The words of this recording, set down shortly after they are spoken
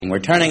We're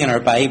turning in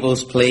our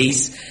Bibles,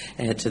 please,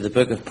 to the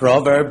book of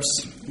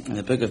Proverbs,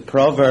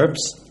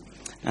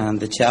 and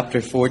the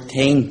chapter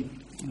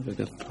 14. The book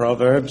of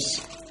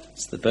Proverbs,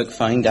 it's the book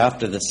found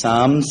after the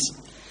Psalms,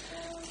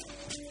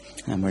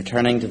 and we're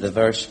turning to the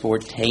verse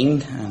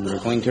 14, and we're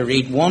going to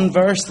read one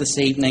verse this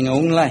evening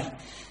only.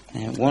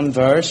 One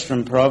verse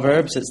from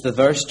Proverbs, it's the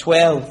verse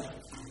 12.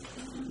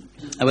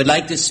 I would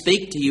like to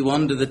speak to you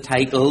under the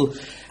title,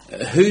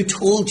 Who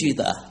Told You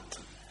That?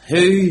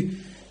 Who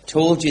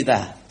Told You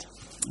That?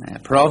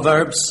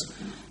 Proverbs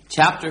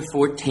chapter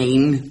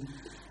 14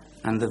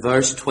 and the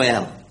verse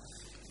 12.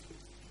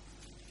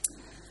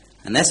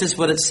 And this is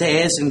what it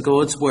says in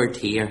God's word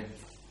here.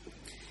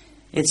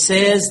 It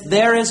says,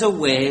 There is a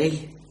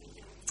way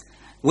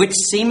which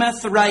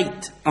seemeth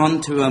right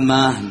unto a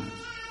man,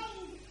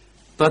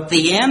 but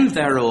the end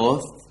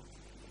thereof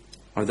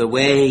are the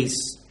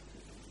ways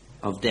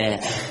of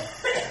death.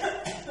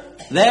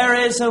 There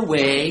is a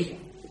way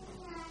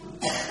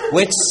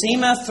which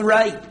seemeth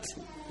right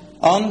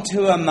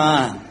unto a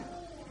man,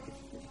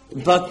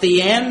 but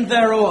the end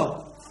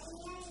thereof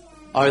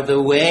are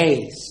the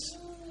ways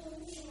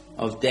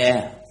of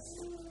death.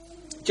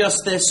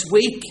 Just this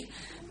week,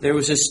 there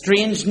was a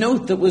strange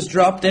note that was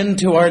dropped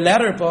into our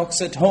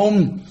letterbox at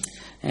home.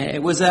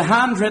 It was a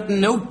handwritten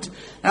note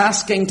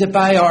asking to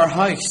buy our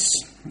house.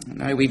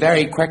 Now, we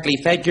very quickly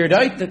figured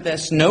out that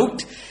this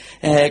note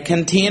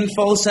contained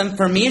false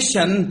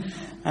information,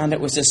 and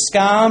it was a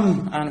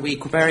scam, and we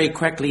very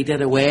quickly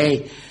did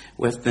away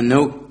with the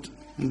note.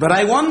 But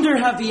I wonder,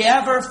 have you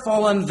ever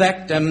fallen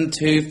victim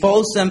to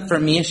false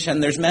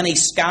information? There's many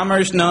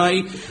scammers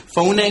now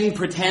phoning,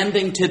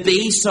 pretending to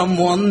be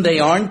someone they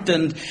aren't,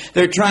 and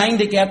they're trying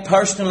to get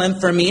personal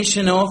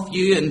information off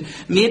you and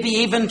maybe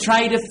even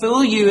try to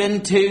fool you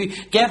into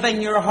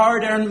giving your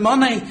hard-earned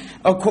money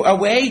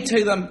away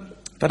to them.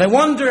 But I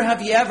wonder,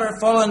 have you ever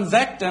fallen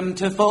victim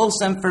to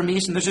false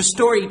information? There's a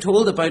story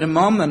told about a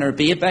mum and her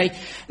baby.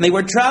 And they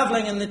were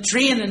travelling in the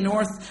train in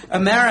North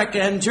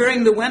America. And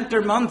during the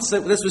winter months,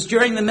 this was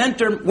during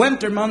the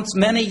winter months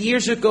many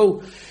years ago.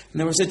 And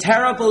there was a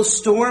terrible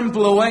storm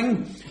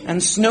blowing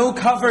and snow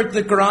covered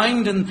the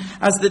ground. And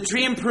as the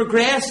train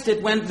progressed,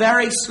 it went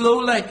very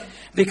slowly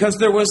because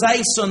there was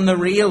ice on the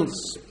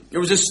rails. There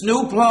was a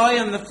snowplow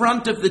on the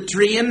front of the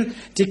train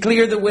to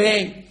clear the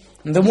way.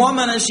 And the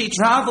woman, as she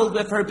travelled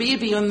with her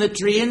baby on the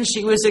train,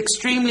 she was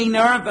extremely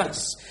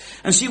nervous.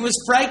 And she was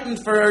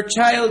frightened for her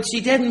child.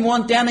 She didn't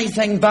want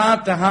anything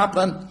bad to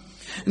happen.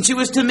 And she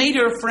was to meet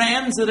her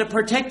friends at a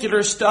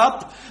particular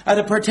stop, at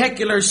a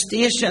particular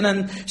station.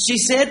 And she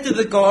said to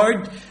the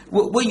guard,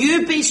 will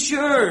you be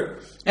sure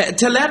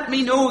to let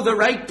me know the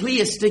right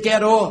place to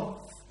get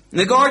off? And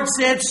the guard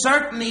said,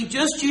 certainly,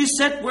 just you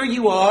sit where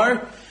you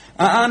are.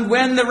 And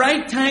when the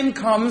right time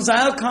comes,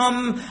 I'll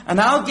come and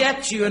I'll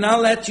get you and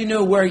I'll let you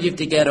know where you've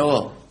to get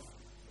off.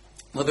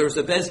 Well, there was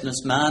a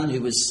businessman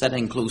who was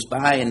sitting close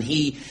by, and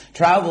he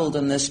travelled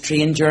on this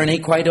train journey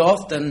quite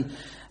often.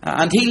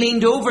 And he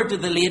leaned over to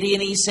the lady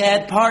and he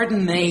said,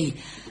 pardon me,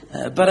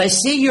 but I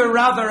see you're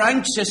rather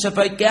anxious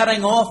about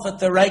getting off at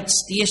the right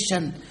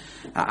station.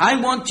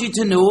 I want you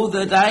to know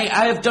that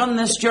I have done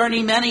this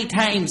journey many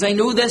times. I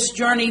know this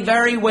journey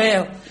very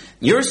well.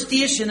 Your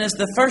station is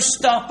the first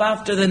stop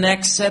after the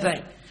next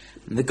city.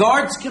 And the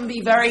guards can be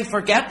very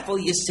forgetful,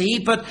 you see,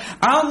 but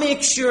I'll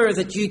make sure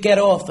that you get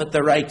off at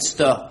the right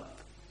stop.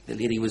 The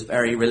lady was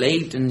very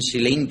relieved, and she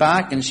leaned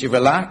back and she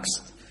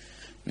relaxed.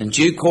 In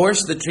due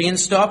course, the train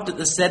stopped at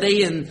the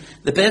city and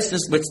the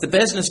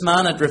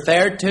businessman had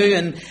referred to,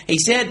 and he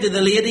said to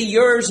the lady,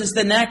 yours is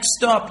the next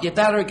stop, you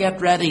better get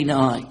ready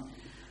now.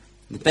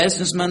 The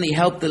businessman, he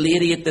helped the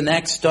lady at the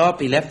next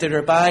stop. He lifted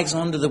her bags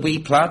onto the wee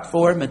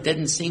platform. It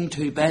didn't seem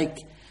too big.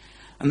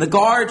 And the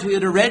guard who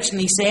had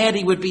originally said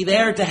he would be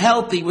there to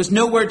help, he was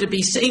nowhere to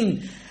be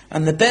seen.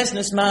 And the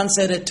businessman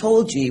said, I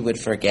told you he would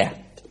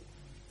forget.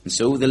 And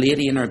so the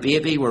lady and her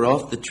baby were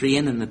off the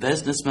train, and the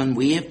businessman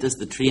waved as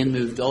the train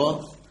moved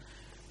off.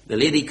 The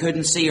lady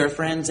couldn't see her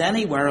friends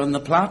anywhere on the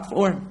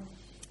platform.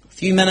 A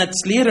few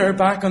minutes later,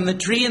 back on the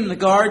train, the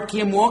guard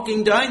came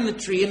walking down the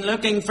train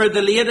looking for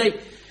the lady.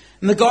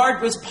 And the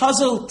guard was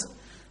puzzled,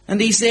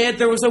 and he said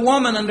there was a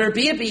woman and her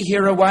baby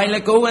here a while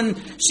ago, and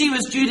she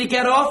was due to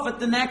get off at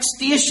the next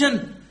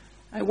station.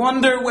 I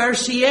wonder where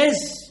she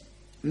is.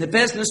 And the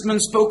businessman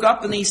spoke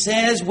up and he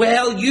says,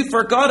 well, you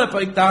forgot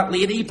about that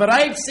lady, but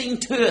I've seen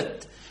to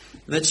it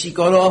that she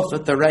got off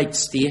at the right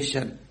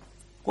station.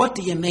 What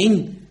do you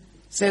mean?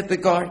 Said the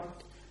guard.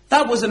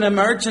 That was an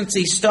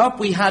emergency stop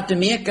we had to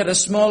make at a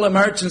small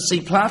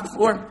emergency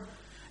platform.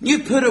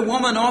 You put a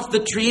woman off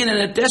the train in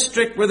a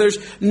district where there's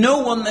no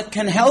one that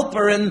can help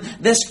her in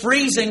this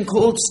freezing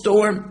cold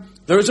storm.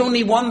 There was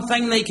only one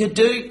thing they could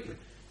do.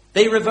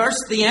 They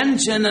reversed the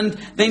engine and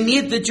they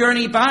made the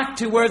journey back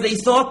to where they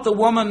thought the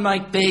woman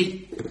might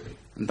be.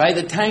 And by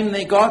the time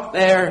they got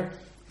there,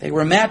 they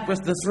were met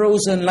with the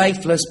frozen,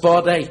 lifeless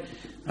body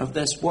of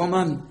this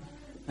woman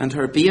and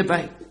her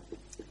baby,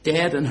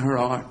 dead in her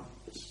arms.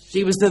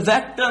 She was the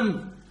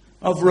victim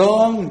of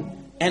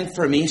wrong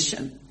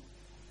information.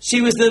 She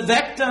was the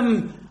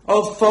victim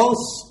of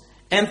false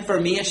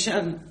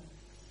information.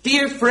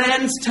 Dear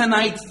friends,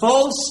 tonight,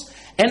 false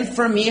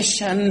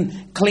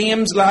information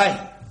claims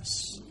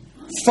lives.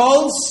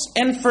 False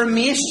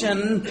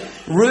information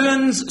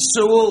ruins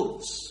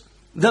souls.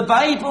 The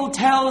Bible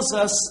tells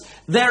us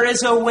there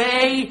is a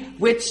way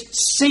which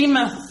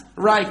seemeth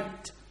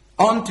right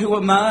unto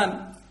a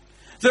man.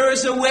 There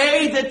is a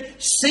way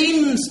that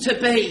seems to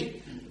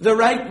be the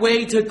right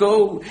way to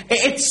go.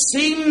 It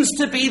seems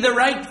to be the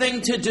right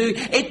thing to do.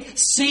 It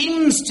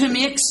seems to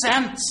make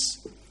sense.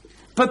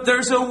 But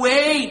there's a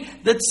way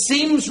that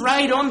seems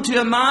right unto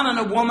a man and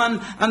a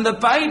woman, and the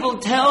Bible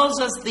tells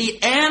us the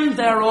end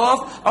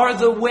thereof are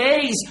the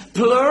ways,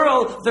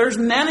 plural, there's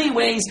many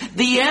ways,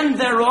 the end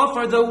thereof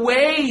are the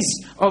ways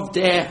of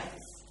death.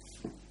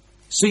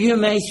 So you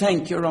may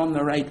think you're on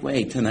the right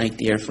way tonight,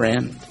 dear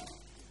friend.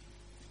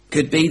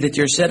 Could be that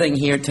you're sitting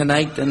here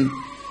tonight and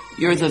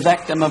you're the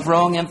victim of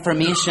wrong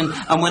information.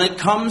 And when it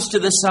comes to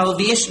the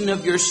salvation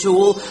of your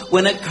soul,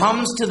 when it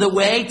comes to the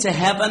way to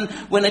heaven,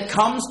 when it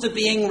comes to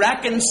being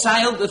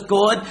reconciled with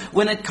God,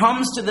 when it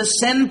comes to the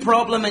sin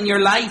problem in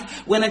your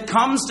life, when it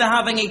comes to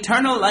having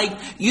eternal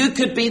life, you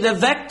could be the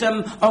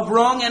victim of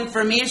wrong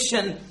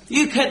information.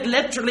 You could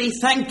literally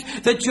think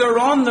that you're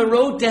on the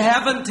road to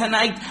heaven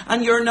tonight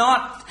and you're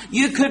not.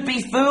 You could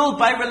be fooled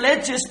by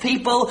religious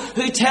people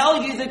who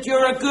tell you that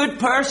you're a good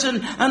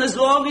person and as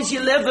long as you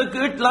live a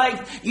good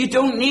life, you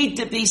don't need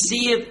to be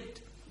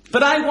saved.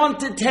 But I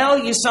want to tell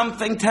you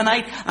something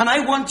tonight, and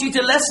I want you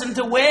to listen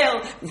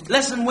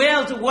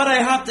well to what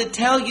I have to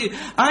tell you.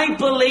 I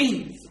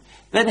believe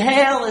that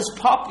hell is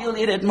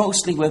populated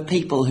mostly with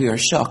people who are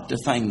shocked to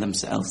find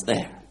themselves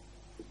there.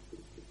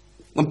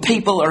 When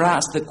people are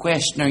asked the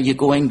question, are you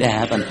going to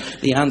heaven?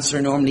 The answer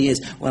normally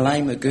is, well,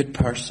 I'm a good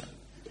person.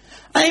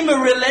 I'm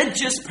a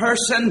religious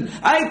person.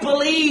 I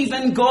believe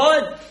in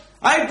God.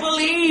 I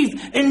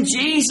believe in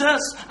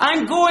Jesus.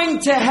 I'm going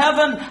to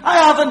heaven. I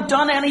haven't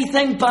done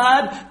anything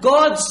bad.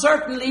 God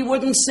certainly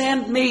wouldn't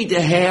send me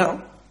to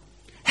hell.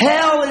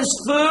 Hell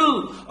is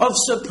full of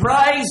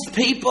surprised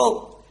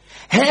people.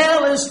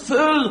 Hell is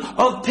full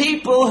of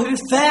people who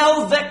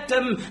fell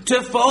victim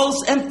to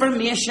false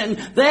information.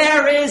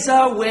 There is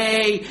a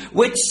way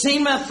which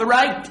seemeth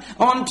right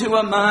unto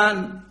a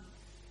man.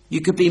 You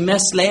could be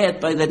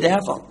misled by the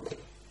devil.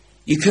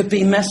 You could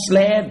be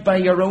misled by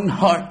your own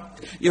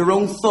heart, your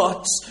own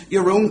thoughts,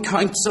 your own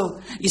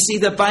counsel. You see,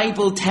 the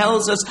Bible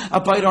tells us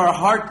about our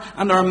heart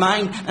and our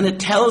mind, and it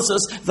tells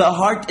us the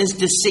heart is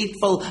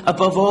deceitful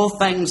above all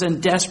things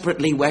and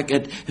desperately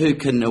wicked. Who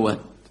can know it?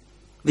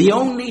 The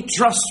only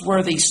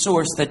trustworthy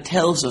source that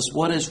tells us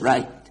what is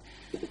right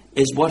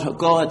is what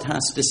God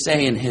has to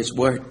say in His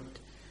Word.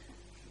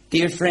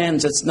 Dear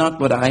friends, it's not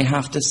what I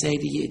have to say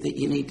to you that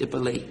you need to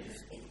believe.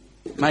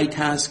 My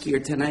task here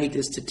tonight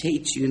is to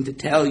teach you and to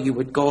tell you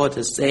what God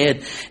has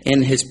said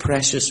in His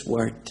precious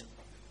Word.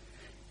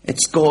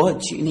 It's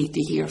God you need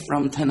to hear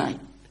from tonight.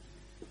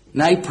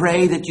 And I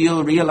pray that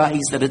you'll realize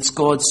that it's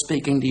God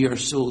speaking to your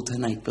soul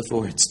tonight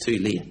before it's too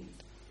late.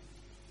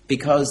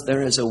 Because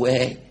there is a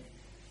way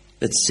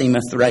that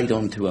seemeth right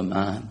unto a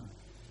man,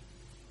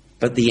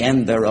 but the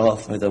end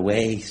thereof are the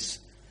ways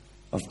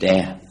of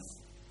death.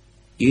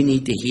 You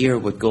need to hear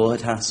what God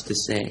has to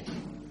say.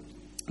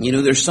 You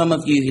know, there's some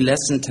of you who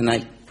listen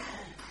tonight,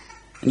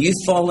 and you've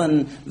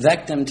fallen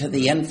victim to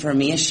the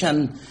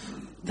information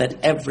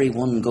that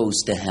everyone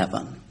goes to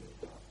heaven.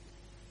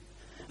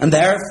 And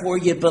therefore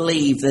you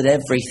believe that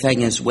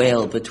everything is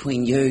well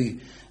between you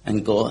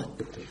and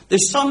God.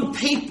 There's some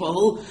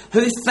people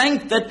who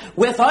think that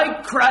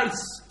without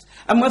Christ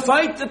and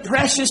without the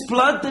precious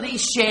blood that He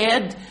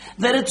shed,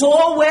 that it's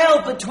all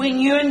well between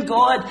you and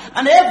God,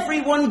 and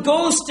everyone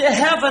goes to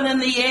heaven in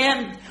the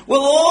end.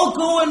 We'll all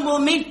go and we'll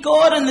meet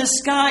God in the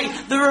sky.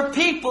 There are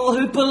people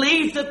who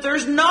believe that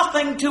there's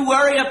nothing to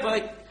worry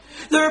about.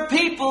 There are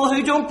people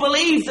who don't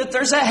believe that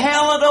there's a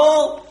hell at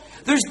all.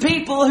 There's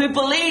people who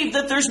believe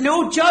that there's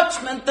no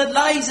judgment that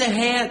lies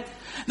ahead.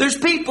 There's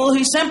people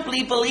who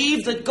simply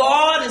believe that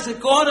God is a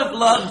God of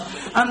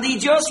love, and He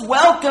just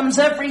welcomes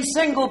every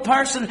single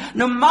person,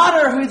 no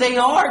matter who they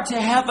are, to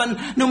heaven,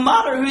 no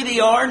matter who they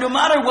are, no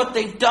matter what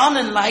they've done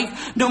in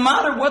life, no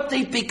matter what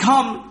they've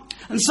become.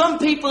 And some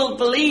people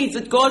believe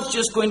that God's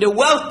just going to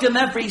welcome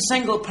every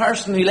single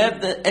person who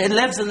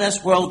lives in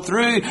this world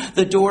through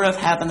the door of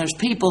heaven. There's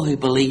people who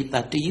believe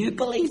that. Do you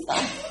believe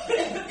that?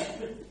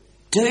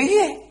 Do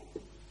you?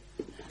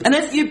 And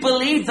if you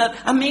believe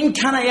that,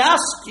 can I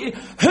ask you,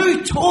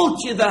 who told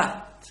you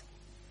that?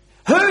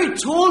 Who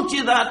told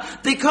you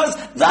that? Because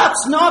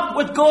that's not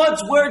what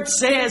God's Word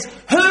says.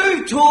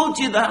 Who told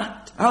you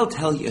that? I'll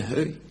tell you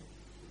who.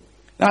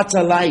 That's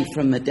a lie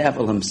from the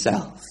devil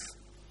himself.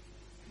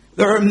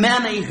 There are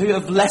many who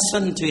have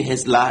listened to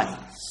his lies.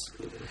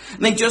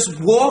 And they just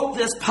walk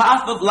this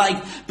path of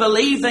life,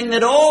 believing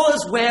that all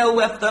is well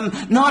with them,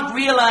 not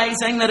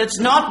realizing that it's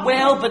not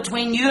well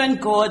between you and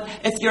God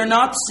if you're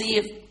not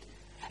saved.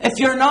 If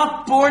you're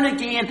not born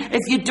again,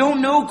 if you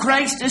don't know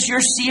Christ as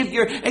your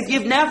Savior, if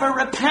you've never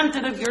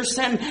repented of your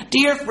sin,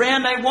 dear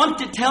friend, I want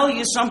to tell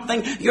you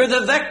something. You're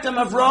the victim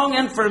of wrong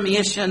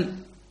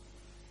information.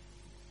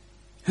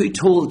 Who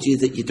told you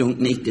that you don't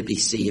need to be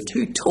saved?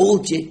 Who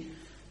told you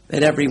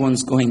that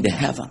everyone's going to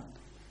heaven?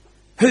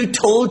 Who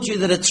told you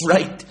that it's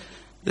right,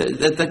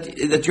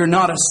 that you're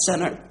not a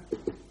sinner?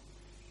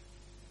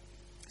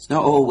 It's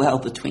not all well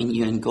between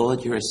you and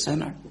God. You're a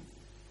sinner.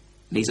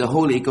 And He's a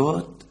holy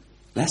God.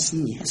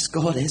 Listen, yes,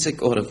 God is a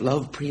God of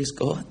love. Praise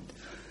God.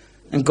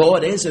 And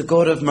God is a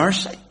God of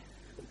mercy.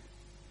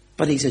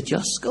 But He's a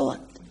just God.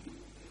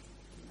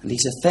 And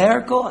He's a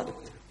fair God.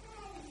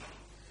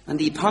 And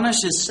He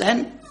punishes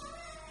sin.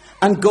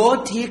 And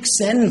God takes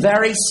sin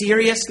very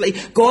seriously.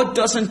 God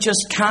doesn't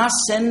just cast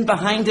sin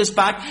behind His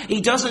back.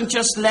 He doesn't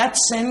just let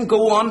sin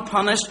go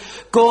unpunished.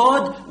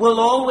 God will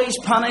always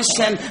punish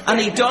sin. And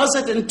He does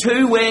it in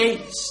two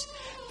ways.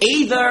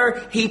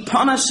 Either He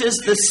punishes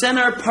the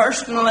sinner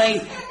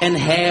personally in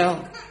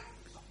hell,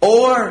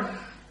 or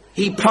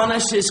He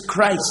punishes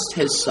Christ,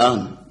 His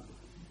Son.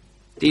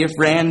 Dear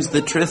friends,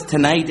 the truth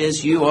tonight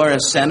is you are a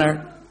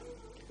sinner.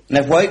 And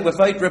if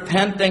without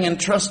repenting and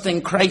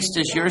trusting Christ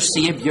as your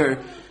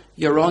Saviour,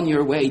 you're on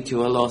your way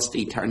to a lost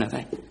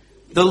eternity.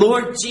 The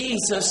Lord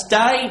Jesus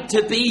died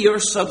to be your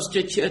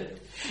substitute.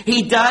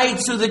 He died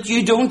so that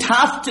you don't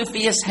have to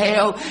face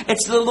hell.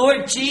 It's the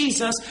Lord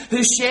Jesus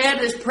who shed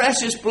His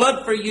precious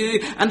blood for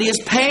you, and He has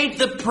paid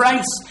the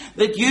price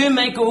that you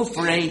may go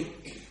free.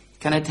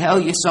 Can I tell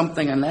you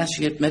something? Unless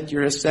you admit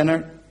you're a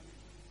sinner,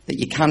 that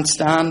you can't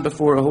stand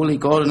before a holy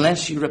God,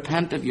 unless you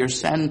repent of your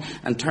sin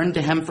and turn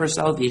to Him for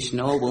salvation,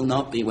 all will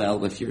not be well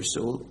with your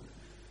soul.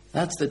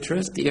 That's the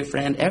truth, dear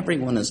friend.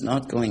 Everyone is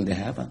not going to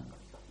heaven.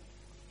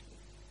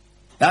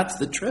 That's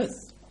the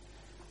truth.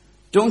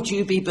 Don't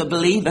you be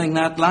believing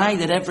that lie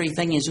that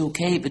everything is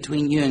okay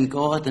between you and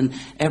God and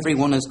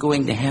everyone is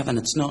going to heaven.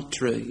 It's not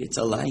true. It's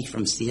a lie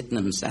from Satan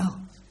himself.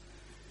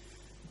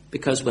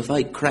 Because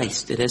without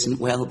Christ, it isn't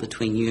well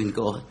between you and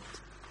God.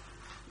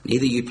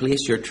 Neither you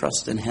place your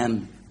trust in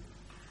Him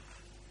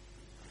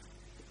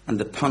and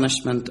the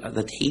punishment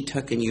that He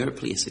took in your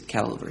place at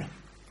Calvary.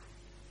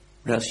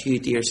 Or else you,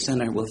 dear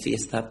sinner, will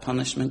face that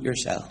punishment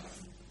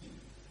yourself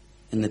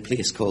in the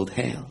place called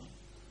hell.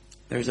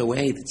 There's a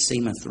way that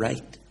seemeth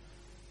right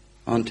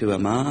unto a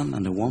man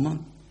and a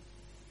woman,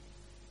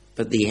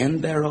 but the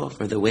end thereof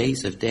are the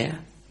ways of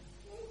death.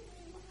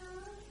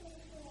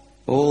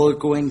 All are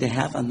going to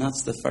heaven.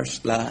 That's the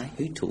first lie.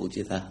 Who told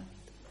you that?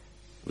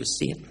 It was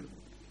Satan.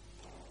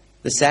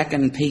 The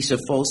second piece of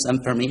false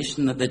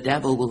information that the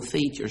devil will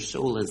feed your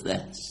soul is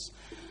this: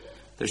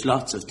 there's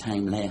lots of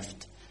time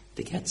left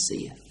to get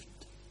saved.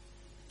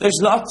 There's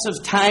lots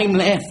of time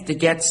left to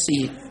get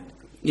saved.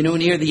 You know,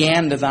 near the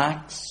end of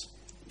Acts,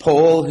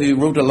 Paul, who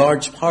wrote a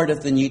large part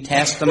of the New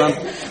Testament,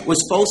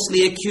 was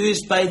falsely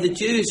accused by the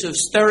Jews of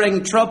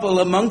stirring trouble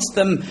amongst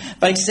them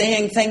by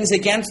saying things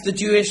against the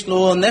Jewish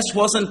law, and this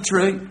wasn't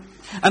true.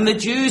 And the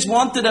Jews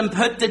wanted him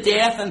put to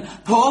death, and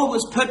Paul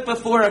was put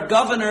before a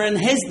governor, and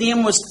his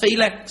name was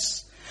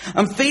Felix.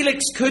 And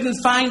Felix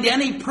couldn't find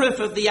any proof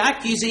of the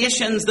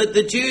accusations that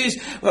the Jews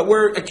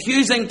were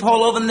accusing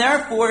Paul of, and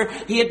therefore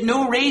he had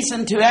no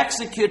reason to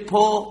execute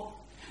Paul.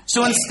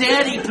 So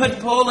instead he put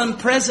Paul in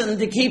prison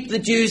to keep the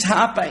Jews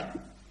happy.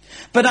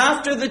 But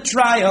after the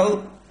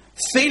trial,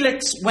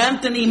 Felix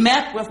went and he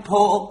met with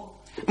Paul.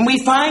 And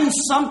we find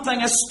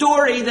something, a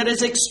story that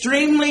is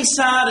extremely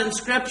sad in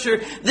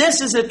Scripture. This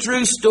is a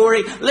true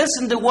story.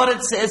 Listen to what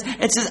it says.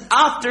 It says,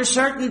 after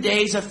certain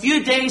days, a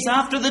few days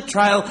after the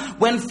trial,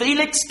 when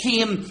Felix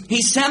came,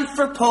 he sent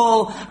for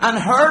Paul and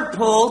heard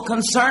Paul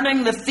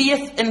concerning the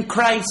faith in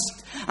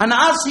Christ. And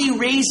as he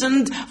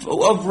reasoned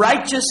of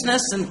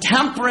righteousness and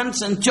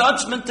temperance and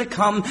judgment to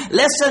come,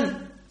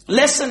 listen,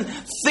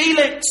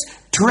 Felix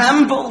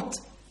trembled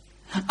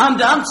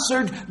and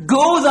answered,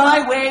 go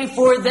thy way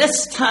for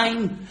this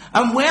time,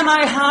 and when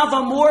I have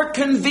a more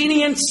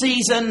convenient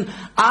season,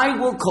 I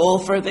will call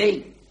for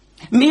thee.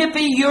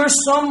 Maybe you're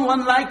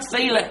someone like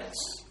Felix.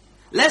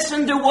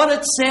 Listen to what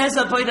it says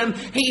about him.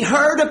 He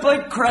heard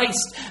about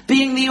Christ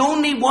being the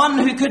only one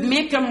who could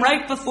make him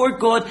right before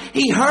God.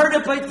 He heard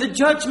about the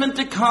judgment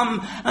to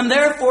come, and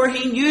therefore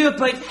he knew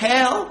about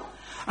hell.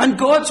 And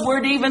God's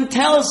word even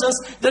tells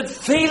us that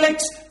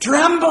Felix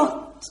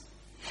trembled.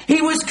 He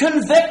was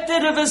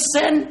convicted of his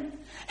sin.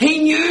 He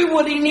knew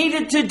what he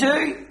needed to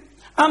do.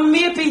 And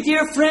maybe,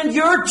 dear friend,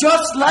 you're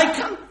just like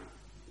him.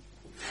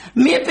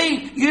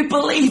 Maybe you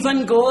believe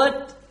in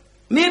God.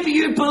 Maybe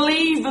you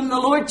believe in the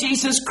Lord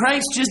Jesus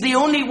Christ, who's the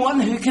only one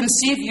who can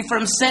save you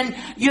from sin.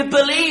 You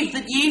believe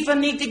that you even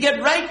need to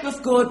get right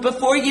with God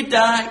before you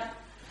die.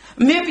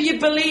 Maybe you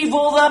believe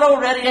all that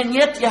already, and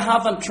yet you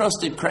haven't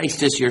trusted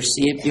Christ as your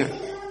Saviour.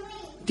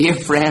 Dear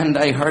friend,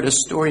 I heard a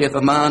story of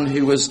a man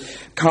who was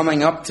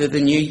coming up to the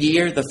new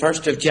year. The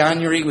 1st of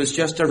January was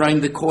just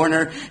around the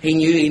corner. He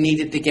knew he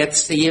needed to get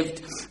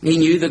saved. He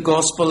knew the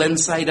gospel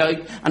inside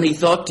out. And he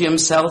thought to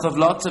himself, I've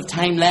lots of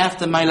time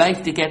left in my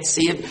life to get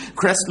saved.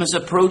 Christmas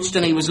approached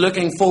and he was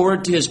looking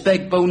forward to his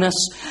big bonus.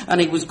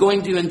 And he was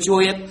going to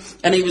enjoy it.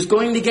 And he was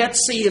going to get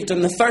saved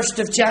on the 1st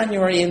of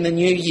January in the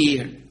new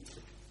year.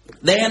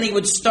 Then he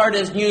would start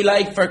his new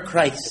life for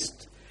Christ.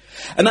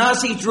 And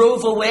as he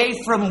drove away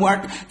from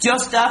work,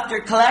 just after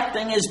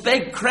collecting his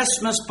big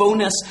Christmas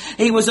bonus,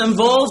 he was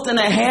involved in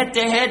a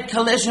head-to-head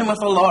collision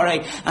with a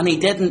lorry, and he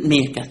didn't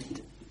make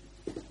it.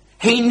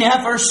 He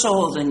never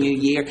saw the New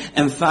Year.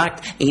 In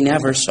fact, he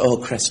never saw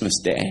Christmas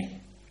Day.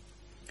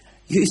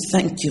 You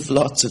think you've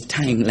lots of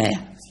time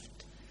left.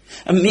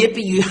 And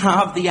maybe you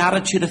have the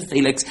attitude of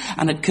Felix,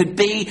 and it could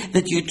be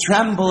that you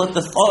tremble at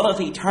the thought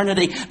of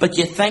eternity, but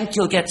you think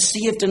you'll get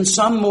saved in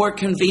some more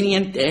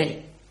convenient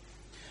day.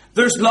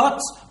 There's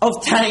lots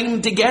of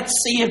time to get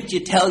saved,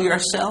 you tell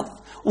yourself.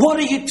 What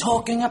are you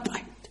talking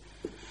about?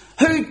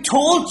 Who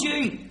told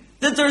you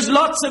that there's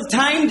lots of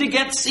time to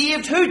get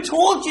saved? Who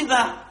told you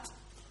that?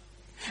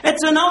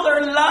 It's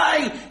another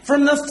lie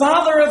from the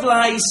father of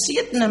lies,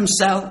 Satan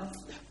himself.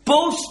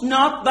 Boast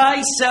not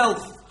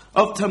thyself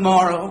of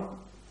tomorrow,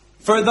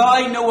 for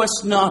thou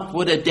knowest not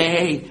what a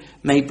day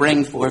may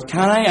bring forth.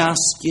 Can I ask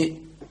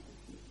you,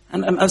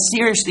 and I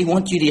seriously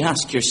want you to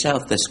ask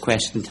yourself this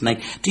question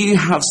tonight. Do you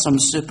have some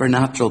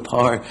supernatural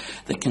power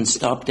that can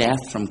stop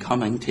death from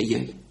coming to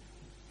you?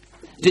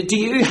 Do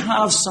you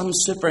have some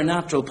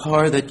supernatural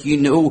power that you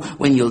know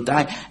when you'll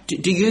die?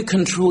 Do you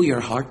control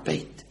your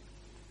heartbeat?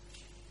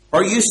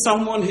 Are you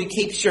someone who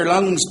keeps your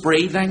lungs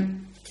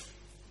breathing?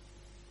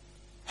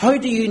 How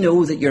do you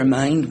know that your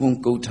mind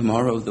won't go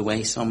tomorrow the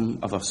way some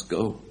of us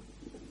go?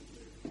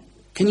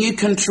 Can you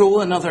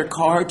control another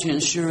car to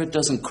ensure it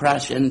doesn't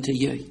crash into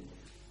you?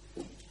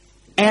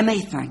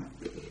 Anything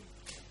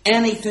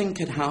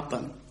could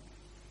happen,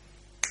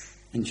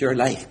 and your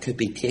life could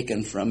be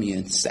taken from you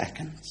in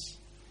seconds.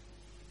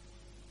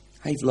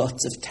 I've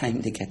lots of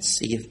time to get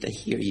saved, I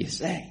hear you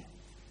say.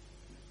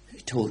 Who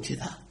told you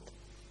that?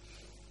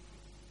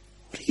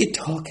 What are you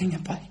talking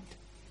about?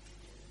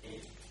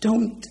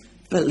 Don't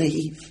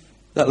believe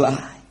the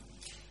lie.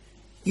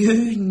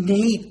 You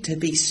need to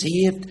be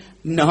saved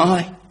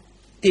now,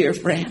 dear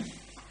friend.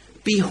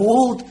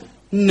 Behold,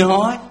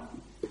 now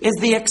is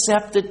the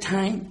accepted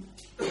time.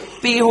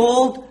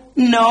 Behold,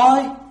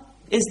 now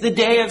is the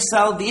day of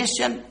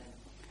salvation.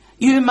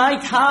 You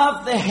might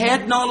have the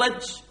head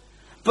knowledge,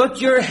 but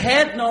your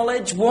head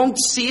knowledge won't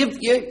save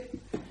you.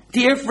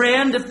 Dear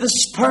friend, if the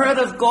Spirit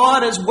of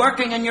God is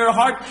working in your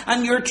heart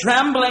and you're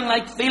trembling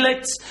like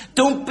Felix,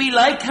 don't be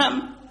like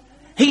him.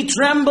 He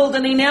trembled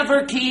and he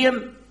never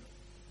came.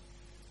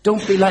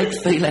 Don't be like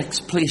Felix.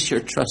 Place your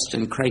trust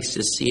in Christ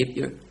as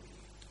Saviour.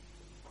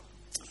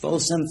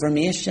 False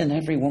information,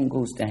 everyone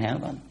goes to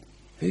heaven.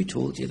 Who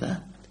told you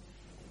that?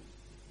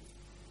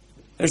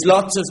 There's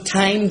lots of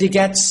time to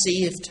get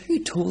saved. Who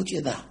told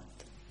you that?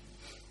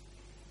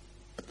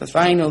 But the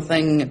final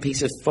thing, a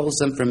piece of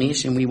false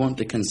information we want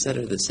to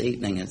consider this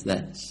evening is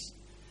this.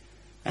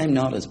 I'm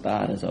not as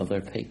bad as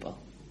other people.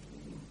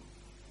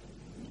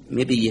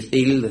 Maybe you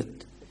feel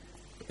that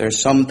there are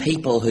some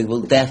people who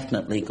will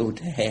definitely go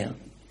to hell.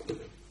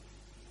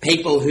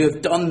 People who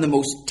have done the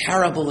most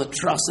terrible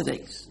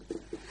atrocities.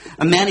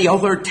 And many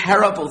other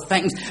terrible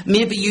things.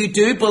 Maybe you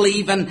do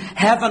believe in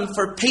heaven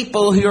for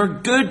people who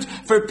are good,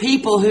 for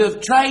people who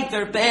have tried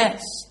their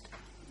best.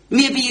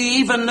 Maybe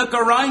you even look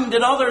around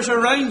at others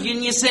around you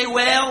and you say,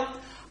 well,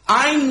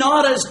 I'm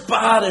not as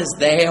bad as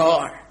they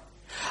are.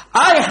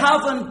 I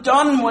haven't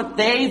done what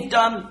they've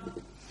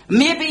done.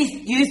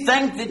 Maybe you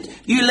think that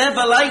you live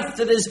a life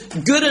that is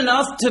good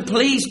enough to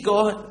please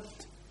God.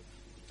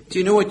 Do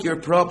you know what your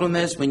problem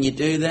is when you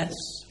do this?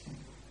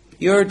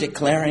 You're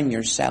declaring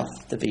yourself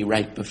to be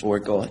right before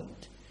God.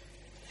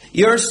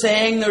 You're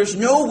saying there's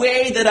no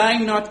way that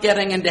I'm not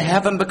getting into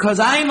heaven because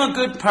I'm a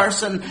good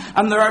person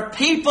and there are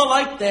people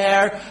out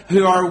there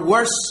who are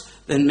worse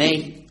than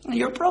me. Well,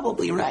 you're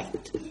probably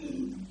right.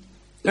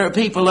 There are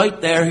people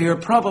out there who are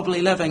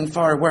probably living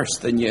far worse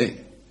than you.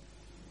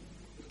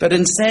 But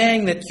in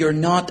saying that you're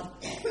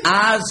not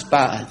as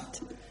bad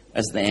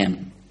as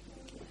them,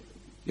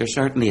 you're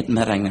certainly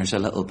admitting there's a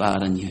little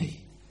bad in you.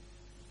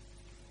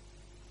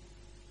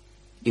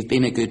 You've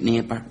been a good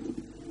neighbour.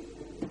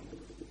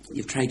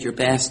 You've tried your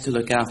best to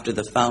look after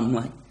the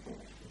family.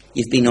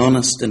 You've been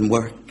honest in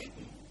work.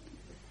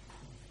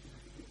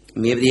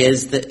 Maybe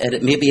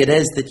it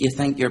is that you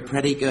think you're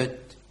pretty good.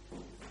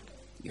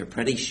 You're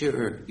pretty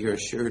sure you're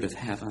assured of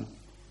heaven.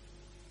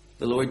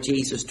 The Lord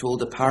Jesus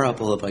told a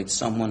parable about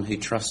someone who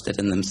trusted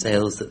in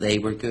themselves that they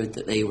were good,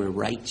 that they were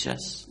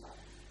righteous.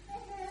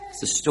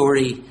 It's the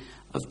story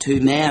of two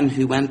men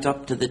who went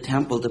up to the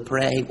temple to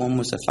pray. One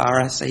was a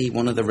Pharisee,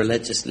 one of the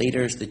religious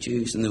leaders, the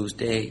Jews in those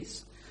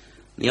days.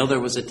 The other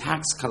was a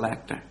tax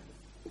collector.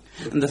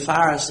 And the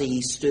Pharisee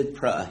stood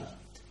proud.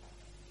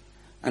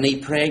 And he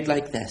prayed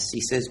like this.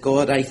 He says,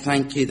 God, I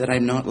thank you that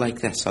I'm not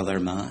like this other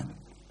man.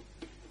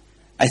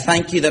 I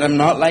thank you that I'm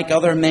not like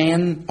other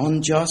men,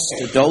 unjust,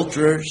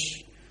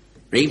 adulterers,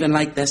 or even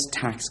like this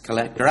tax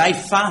collector. I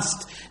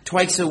fast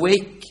twice a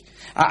week.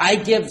 I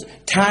give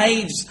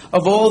tithes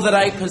of all that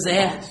I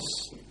possess.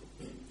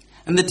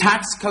 And the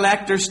tax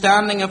collector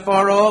standing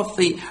afar off,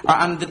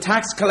 the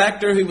tax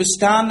collector who was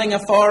standing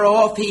afar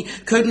off, he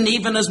couldn't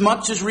even as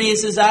much as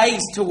raise his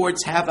eyes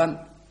towards heaven.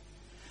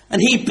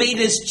 And he beat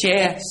his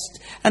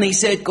chest and he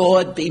said,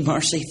 God, be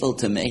merciful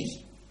to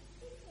me.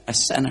 a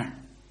sinner.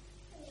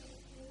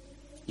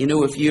 You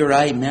know, if you or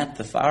I met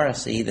the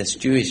Pharisee, this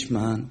Jewish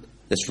man,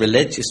 this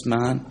religious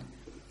man,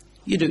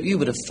 you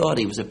would have thought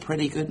he was a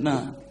pretty good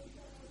man.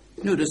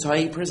 Notice how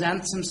he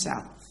presents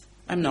himself.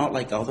 I'm not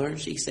like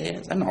others, he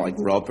says. I'm not like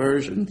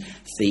robbers and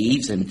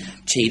thieves and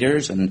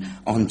cheaters and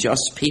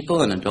unjust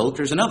people and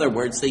adulterers. In other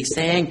words, he's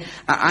saying,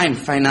 I'm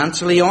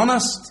financially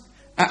honest.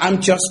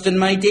 I'm just in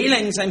my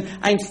dealings.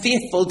 I'm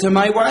faithful to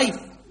my wife.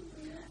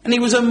 And he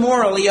was a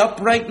morally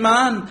upright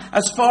man.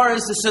 As far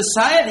as the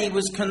society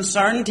was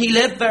concerned, he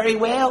lived very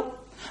well.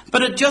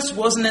 But it just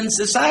wasn't in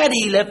society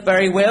he lived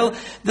very well.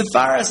 The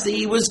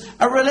Pharisee was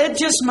a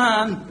religious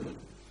man.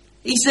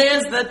 He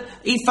says that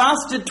he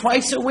fasted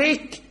twice a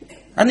week.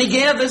 And he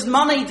gave his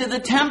money to the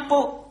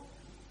temple.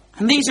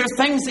 And these are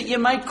things that you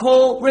might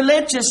call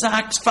religious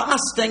acts,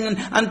 fasting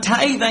and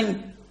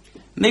tithing.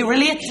 And they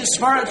relate to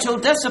spiritual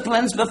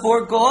disciplines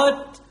before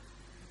God.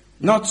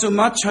 Not so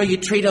much how you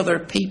treat other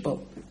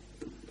people.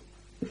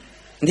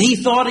 And he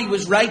thought he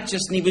was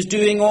righteous and he was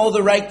doing all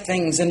the right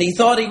things. And he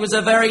thought he was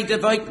a very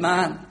devout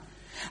man.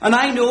 And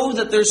I know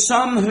that there's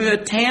some who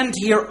attend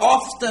here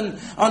often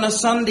on a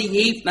Sunday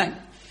evening.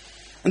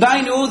 And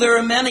I know there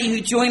are many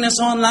who join us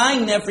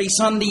online every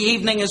Sunday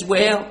evening as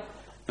well.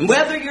 And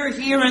whether you're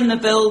here in the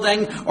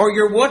building or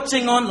you're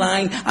watching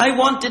online, I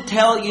want to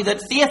tell you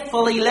that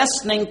faithfully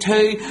listening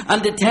to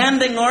and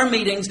attending our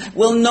meetings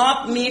will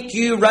not make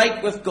you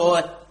right with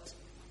God.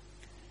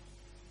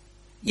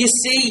 You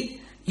see,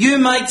 you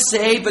might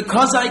say,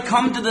 because I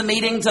come to the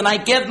meetings and I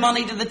give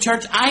money to the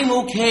church, I'm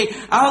okay.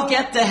 I'll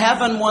get to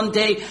heaven one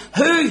day.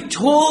 Who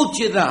told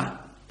you that?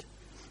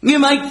 You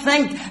might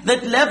think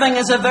that living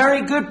as a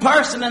very good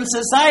person in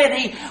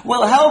society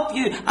will help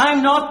you.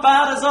 I'm not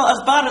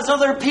as bad as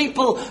other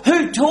people.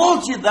 Who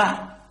told you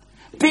that?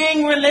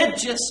 Being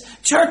religious,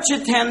 church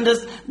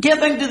attendance,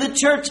 giving to the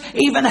church,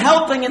 even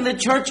helping in the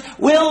church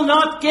will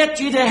not get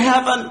you to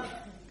heaven.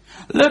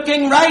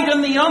 Looking right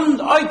on the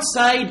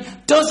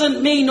outside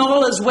doesn't mean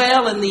all is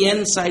well in the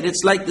inside.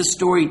 It's like the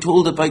story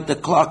told about the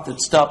clock that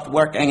stopped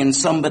working and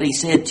somebody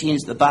said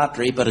change the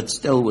battery, but it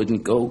still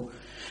wouldn't go.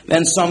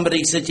 Then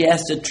somebody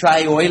suggested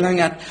try oiling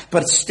it,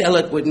 but still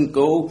it wouldn't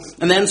go.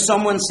 And then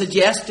someone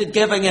suggested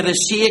giving it a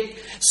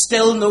shake,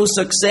 still no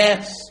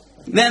success.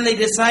 Then they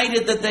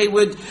decided that they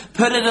would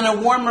put it in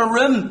a warmer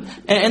room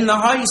in the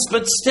house,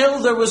 but still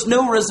there was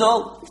no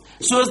result.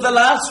 So as the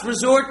last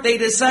resort, they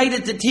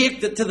decided to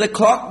take it to the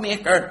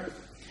clockmaker.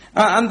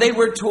 And they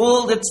were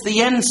told it's the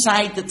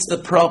inside that's the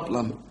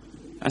problem.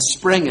 A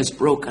spring is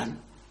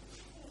broken.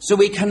 So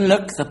we can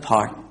look the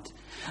part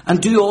and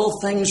do all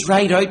things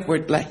right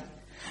outwardly.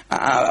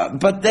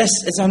 But this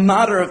is a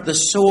matter of the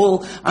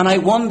soul, and I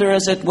wonder,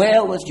 is it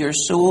well with your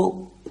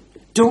soul?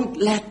 Don't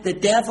let the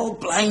devil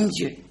blind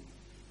you.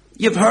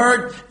 You've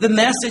heard the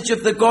message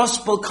of the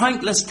gospel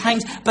countless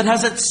times, but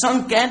has it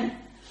sunk in?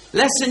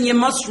 Listen, you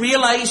must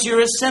realize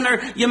you're a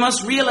sinner. You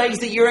must realize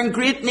that you're in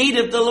great need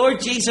of the Lord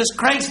Jesus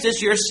Christ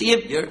as your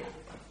Saviour.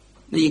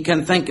 You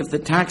can think of the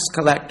tax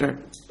collector.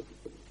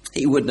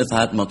 He wouldn't have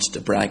had much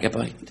to brag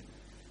about.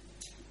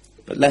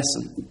 But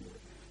listen,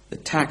 the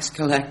tax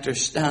collector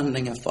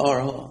standing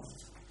afar off,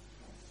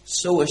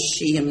 so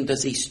ashamed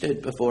as he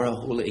stood before a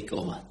holy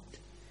God,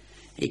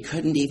 he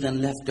couldn't even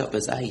lift up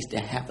his eyes to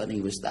heaven.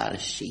 He was that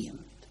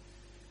ashamed.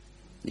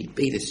 And he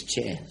beat his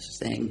chest,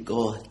 saying,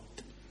 God,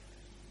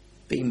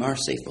 be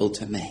merciful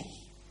to me,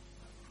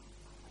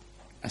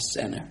 a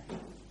sinner.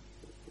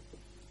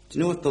 Do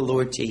you know what the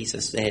Lord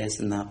Jesus says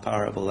in that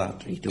parable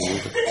after he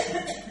told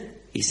it?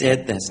 He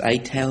said this, I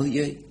tell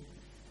you,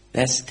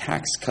 this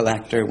tax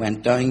collector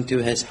went down to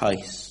his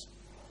house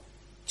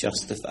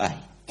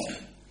justified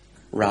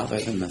rather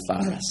than the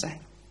Pharisee.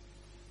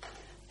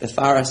 The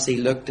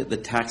Pharisee looked at the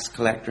tax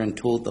collector and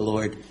told the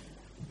Lord,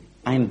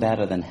 I'm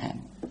better than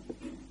him.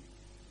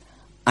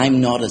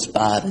 I'm not as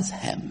bad as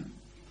him.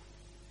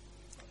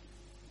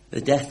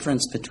 The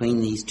difference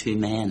between these two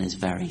men is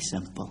very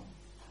simple.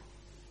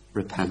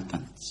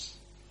 Repentance.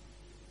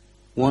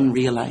 One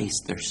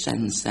realized their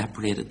sins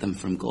separated them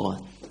from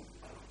God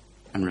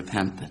and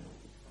repented.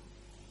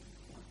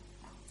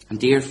 And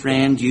dear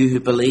friend, you who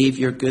believe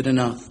you're good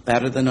enough,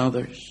 better than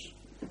others,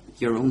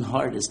 your own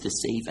heart is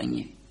deceiving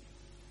you.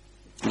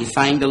 You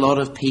find a lot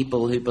of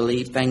people who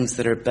believe things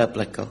that are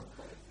biblical,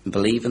 and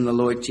believe in the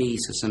Lord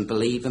Jesus, and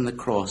believe in the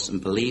cross,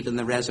 and believe in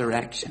the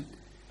resurrection.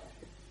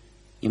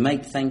 You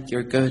might think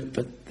you're good,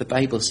 but the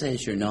Bible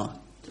says you're not.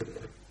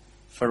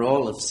 For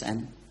all have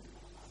sinned.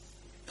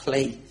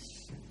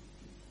 Please,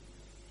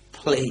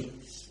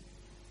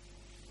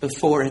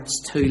 before it's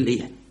too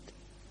late,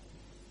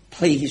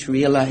 please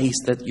realize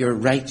that your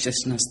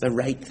righteousness, the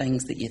right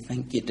things that you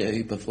think you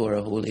do before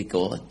a holy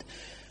God,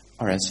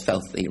 are as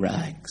filthy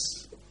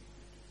rags.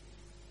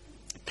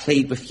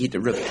 Plead with you to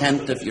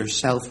repent of your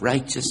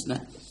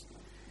self-righteousness.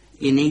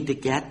 You need to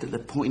get to the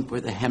point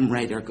where the hymn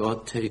writer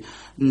got to,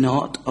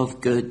 not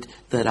of good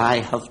that I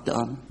have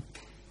done,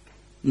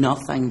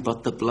 nothing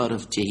but the blood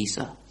of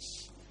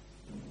Jesus.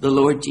 The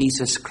Lord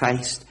Jesus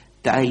Christ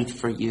died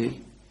for you.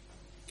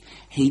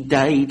 He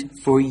died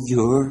for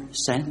your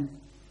sin.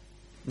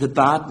 the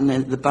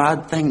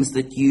bad things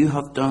that you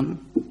have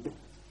done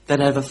that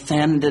have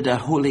offended a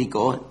holy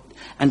God.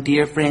 And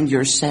dear friend,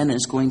 your sin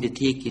is going to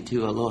take you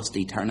to a lost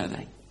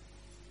eternity.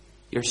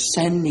 Your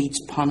sin needs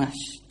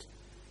punished.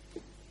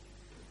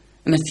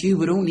 And if you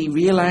would only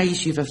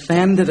realize you've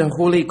offended a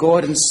holy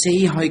God and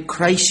see how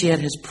Christ shed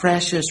his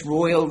precious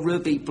royal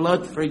ruby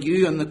blood for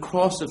you on the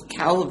cross of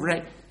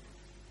Calvary,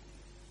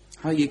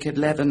 how you could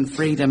live in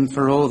freedom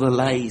from all the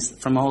lies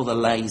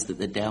that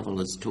the devil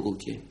has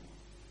told you.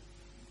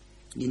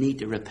 You need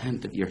to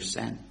repent of your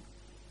sin.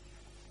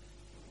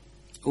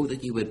 Oh,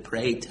 that you would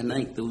pray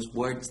tonight those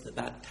words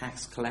that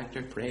tax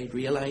collector prayed,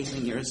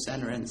 realizing you're a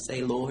sinner, and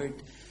say, Lord,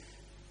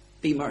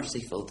 be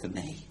merciful to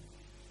me,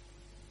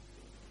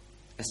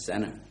 a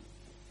sinner.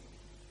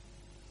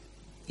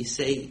 You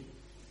see,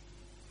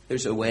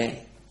 there's a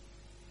way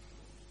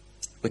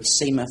which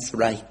seemeth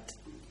right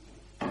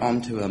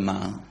unto a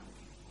man,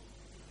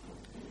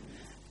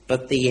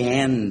 but the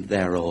end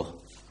thereof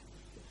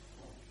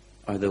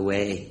are the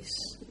ways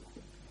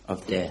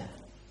of death.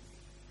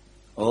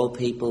 All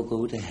people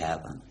go to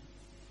heaven.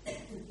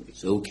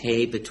 It's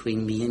okay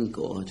between me and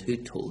God. Who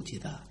told you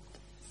that?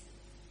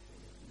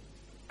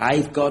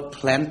 I've got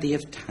plenty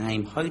of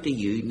time. How do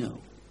you know?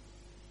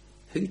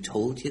 Who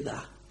told you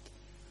that?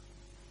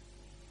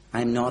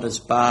 I'm not as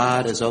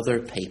bad as other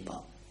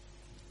people.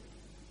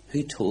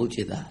 Who told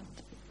you that?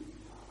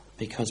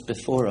 Because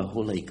before a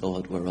holy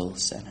God, we're all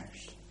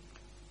sinners.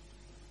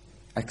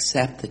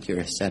 Accept that you're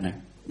a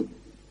sinner.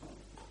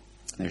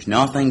 There's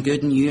nothing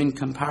good in you in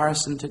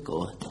comparison to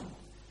God.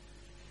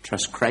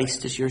 Trust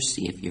Christ as your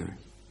Saviour.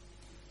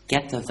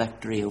 Get the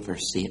victory over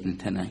Satan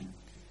tonight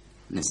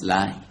and his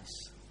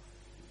lies.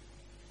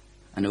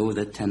 And oh,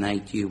 that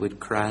tonight you would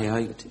cry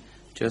out,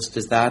 just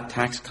as that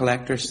tax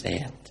collector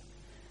said,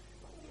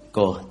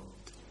 God,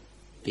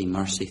 be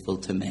merciful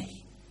to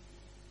me,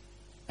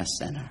 a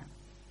sinner.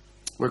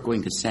 We're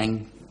going to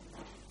sing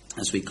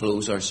as we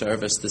close our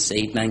service this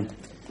evening.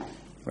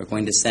 We're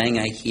going to sing,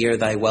 I hear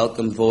thy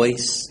welcome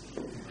voice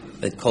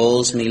that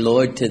calls me,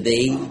 Lord, to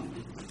thee,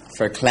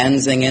 for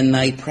cleansing in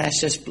thy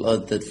precious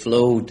blood that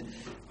flowed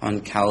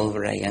on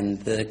Calvary. And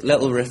the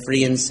little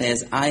refrain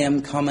says, I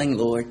am coming,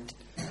 Lord,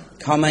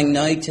 coming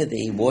now to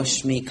thee.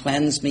 Wash me,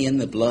 cleanse me in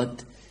the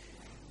blood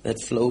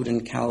that flowed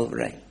in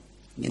Calvary.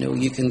 You know,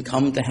 you can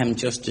come to him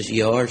just as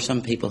you are.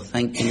 Some people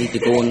think you need to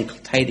go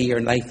and tidy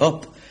your life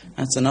up.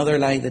 That's another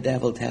lie the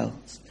devil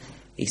tells.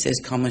 He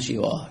says, come as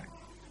you are.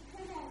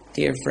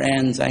 Dear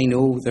friends, I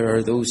know there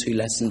are those who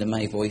listen to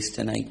my voice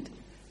tonight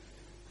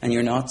and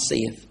you're not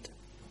saved.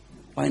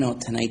 Why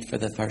not tonight for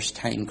the first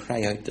time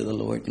cry out to the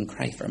Lord and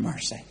cry for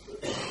mercy?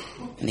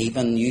 And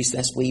even use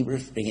this wee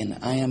refrain,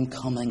 I am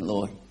coming,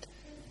 Lord,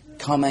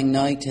 coming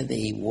now to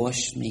thee.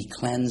 Wash me,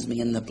 cleanse me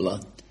in the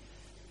blood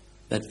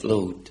that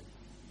flowed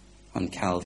on Calvary.